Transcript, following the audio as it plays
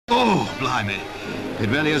Oh, blimey. It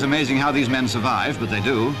really is amazing how these men survive, but they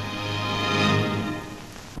do.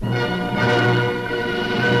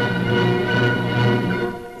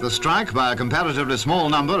 The strike by a comparatively small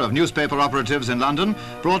number of newspaper operatives in London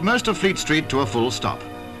brought most of Fleet Street to a full stop.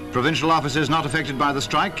 Provincial offices not affected by the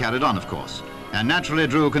strike carried on, of course, and naturally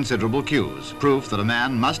drew considerable queues, proof that a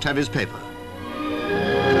man must have his paper.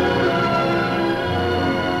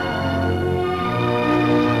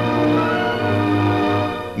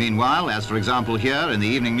 Meanwhile, as for example here in the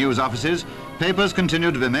evening news offices, papers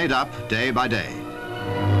continued to be made up day by day.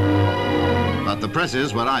 But the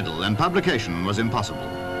presses were idle and publication was impossible.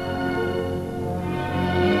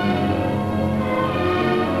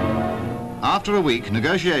 After a week,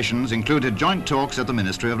 negotiations included joint talks at the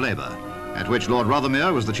Ministry of Labour, at which Lord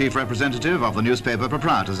Rothermere was the chief representative of the Newspaper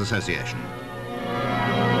Proprietors Association.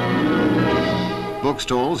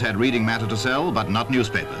 Bookstalls had reading matter to sell, but not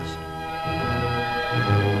newspapers.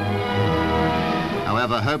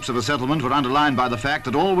 However, hopes of a settlement were underlined by the fact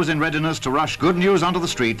that all was in readiness to rush good news onto the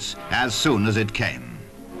streets as soon as it came.